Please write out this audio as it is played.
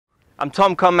I'm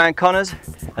Tom Conman Connors,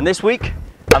 and this week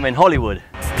I'm in Hollywood.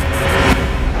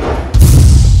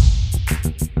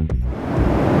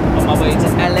 On my way to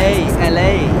LA.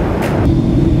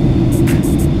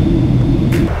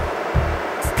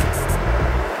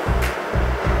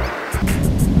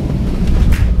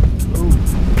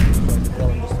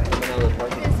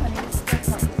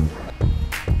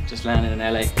 Just landed in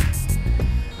LA.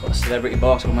 Got a celebrity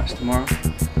basketball match tomorrow.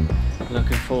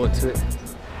 Looking forward to it.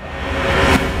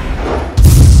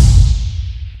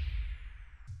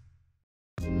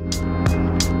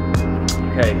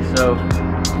 Okay, so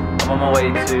I'm on my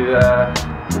way to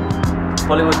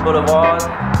Hollywood Boulevard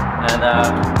and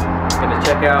gonna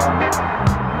check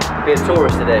out, be a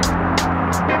tourist today.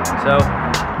 So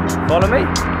follow me.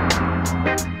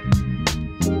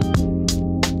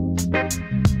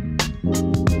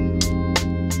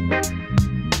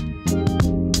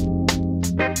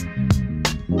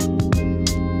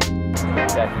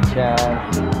 Jackie Chan.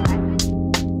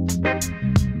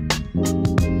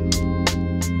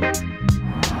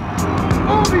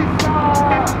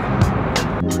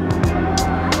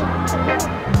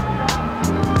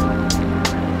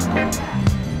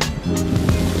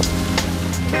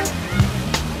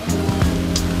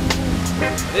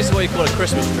 This is what you call a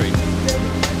Christmas tree.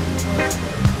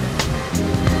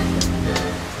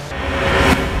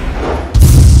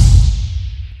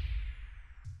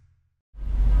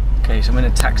 Okay, so I'm in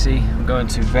a taxi. I'm going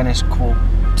to Venice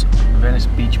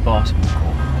Beach Basketball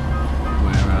Court,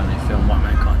 where they film White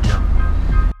Man Can't Jump.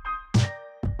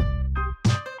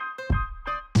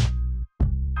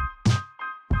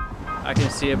 I can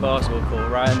see a basketball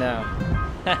court right now.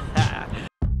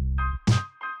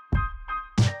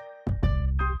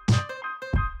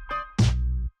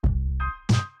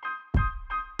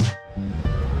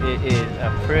 It is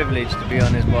a privilege to be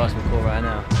on this basketball court right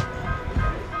now.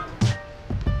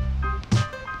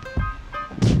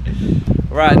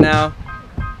 Right now,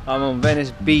 I'm on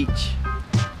Venice Beach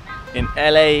in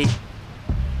LA.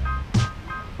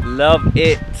 Love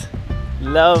it.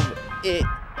 Love it.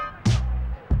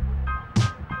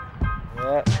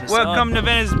 Welcome to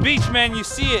Venice Beach, man. You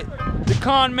see it. The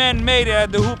Conman made it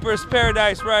at the Hooper's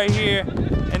Paradise right here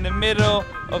in the middle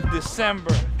of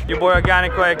December. Your boy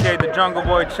Organico, aka the Jungle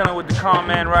Boy, chilling with the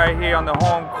Conman right here on the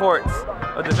home courts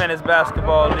of the Venice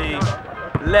Basketball League.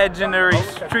 Legendary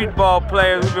streetball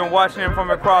players. We've been watching him from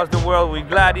across the world. We're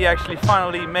glad he actually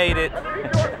finally made it.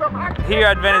 Here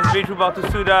at Venice Beach, we're about to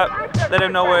suit up, let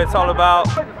him know what it's all about.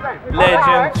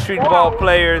 Legend, streetball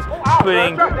players,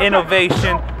 putting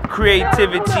innovation,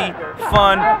 creativity,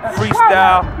 fun,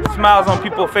 freestyle, smiles on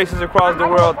people's faces across the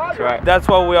world. That's right. That's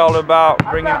what we're all about,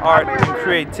 bringing art and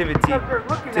creativity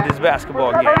to this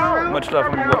basketball game. Much love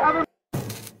from you both.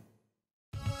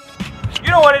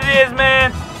 You know what it is,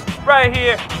 man? Right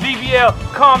here, BBL,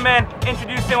 Conman,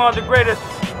 introducing one of the greatest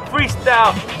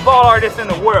freestyle ball artists in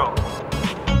the world.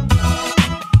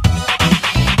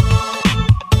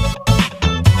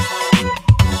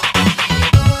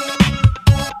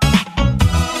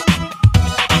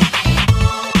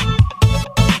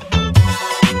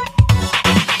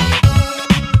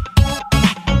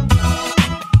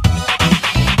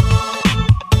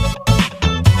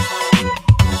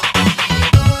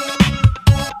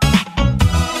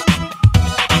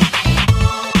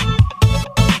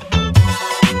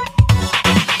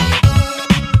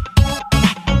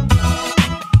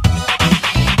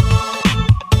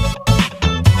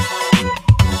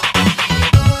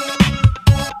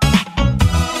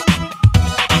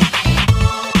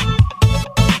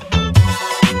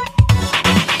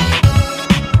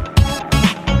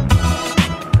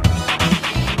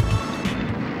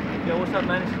 What's up,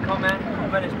 man? This is Conman from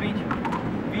Venice Beach.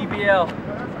 BBL.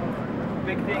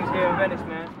 Big things here in Venice,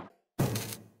 man.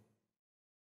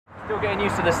 Still getting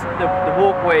used to the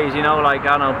walkways, you know, like,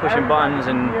 I don't know, pushing buttons,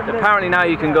 and apparently now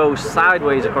you can go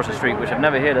sideways across the street, which I've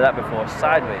never heard of that before.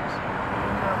 Sideways.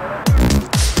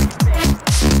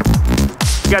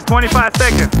 You got 25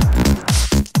 seconds.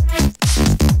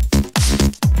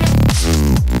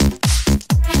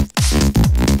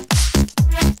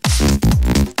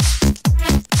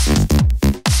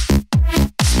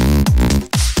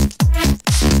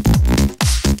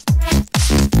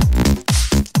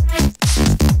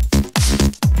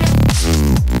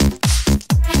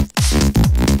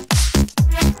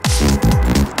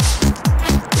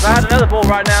 I had another ball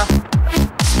right now.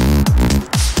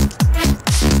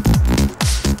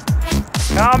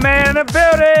 Conman in the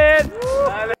building!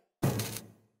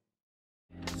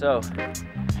 So,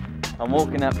 I'm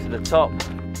walking up to the top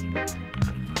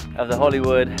of the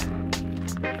Hollywood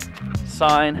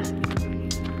sign,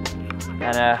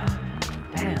 and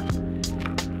damn,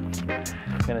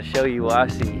 I'm gonna show you what I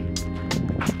see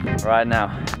right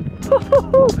now.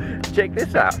 Check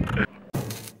this out.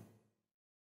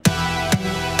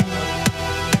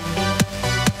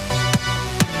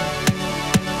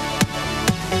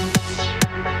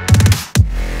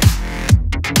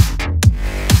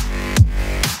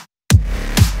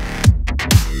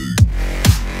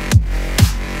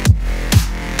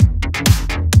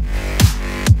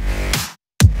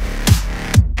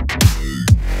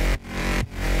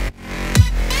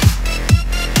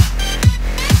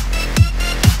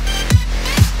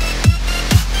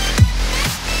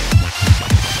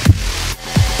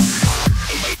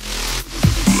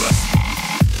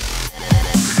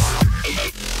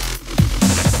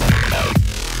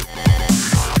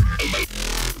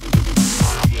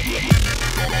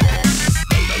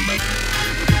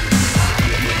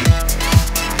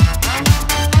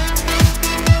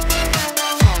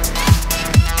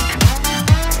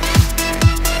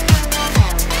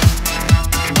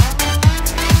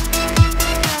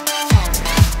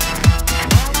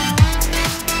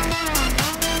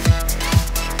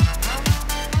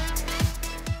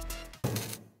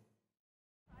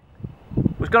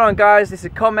 What's going on, guys? This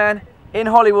is Conman in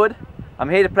Hollywood. I'm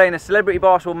here to play in a celebrity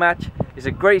basketball match. It's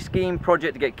a great scheme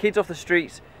project to get kids off the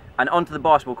streets and onto the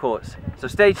basketball courts. So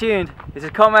stay tuned. This is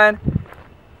Conman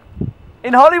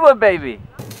in Hollywood, baby.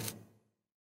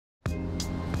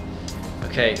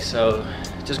 Okay, so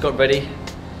just got ready.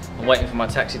 I'm waiting for my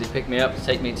taxi to pick me up to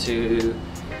take me to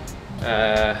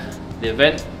the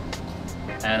event,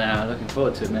 and looking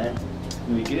forward to it, man. It's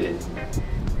gonna be good.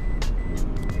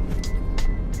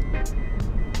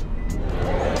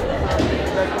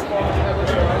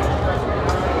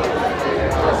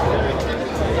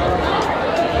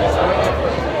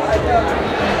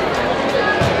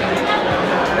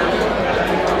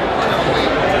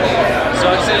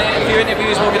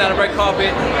 Interviews, walking down the red carpet,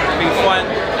 it's been fun,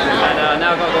 and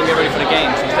now I've got to go and get ready for the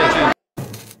game, so stay tuned.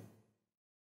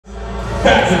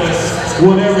 Fabulous,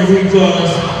 whatever he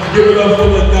does, give it up for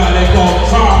the guy they call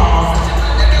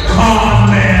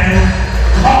Conman.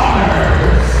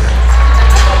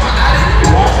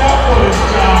 Watch out for this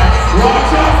guy,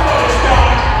 watch out for this guy,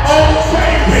 oh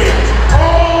baby,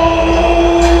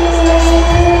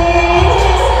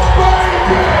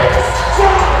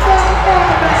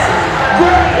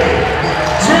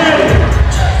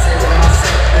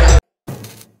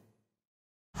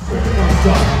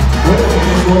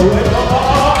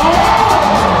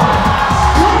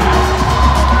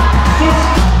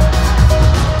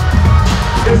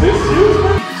 is this you?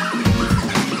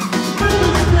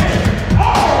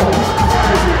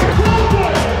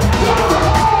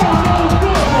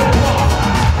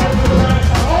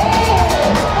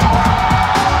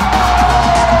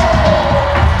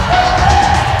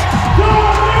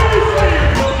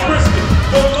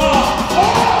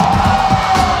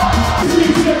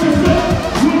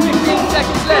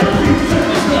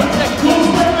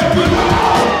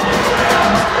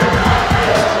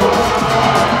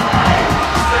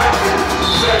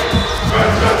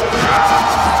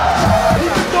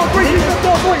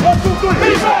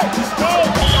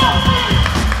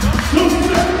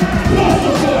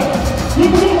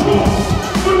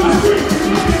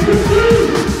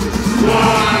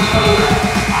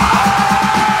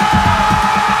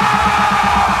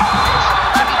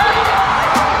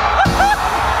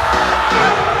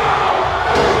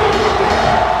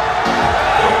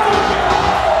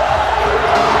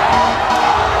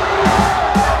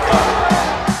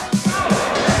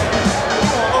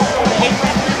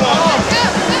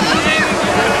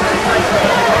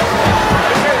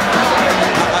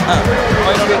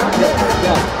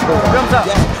 Thumbs up.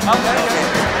 Yeah.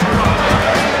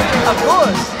 Of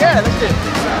course. Yeah, let's do it.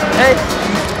 Hey.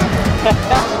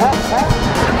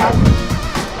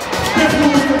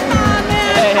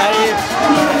 Hey, how are you?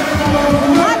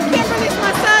 I'm Kimberly, it's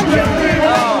my son.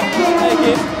 Oh, thank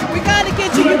you. We gotta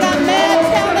get you. You got mad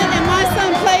talent, and my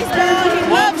son plays ball. He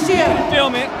loves you.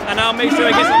 Film it, and I'll make sure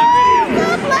it gets on the video.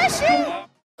 God bless you.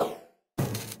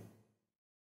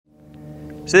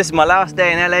 So this is my last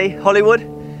day in LA, Hollywood.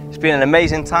 It's been an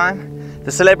amazing time.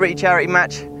 The celebrity charity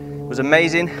match was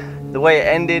amazing. The way it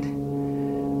ended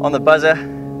on the buzzer,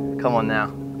 come on now.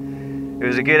 It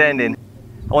was a good ending.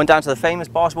 I went down to the famous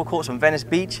basketball courts on Venice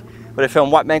Beach where they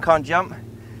filmed White Men Can't Jump.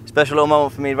 Special little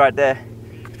moment for me right there.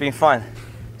 It's been fun.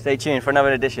 Stay tuned for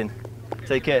another edition.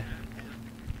 Take care.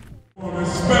 A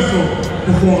special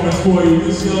performance for you.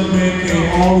 This young man came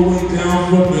all the way down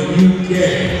from the UK.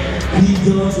 He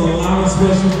does a lot of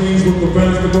special things with the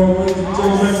basketball, ladies and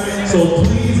gentlemen. So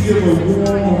please give a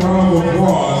warm round of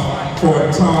applause for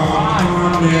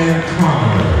Conman.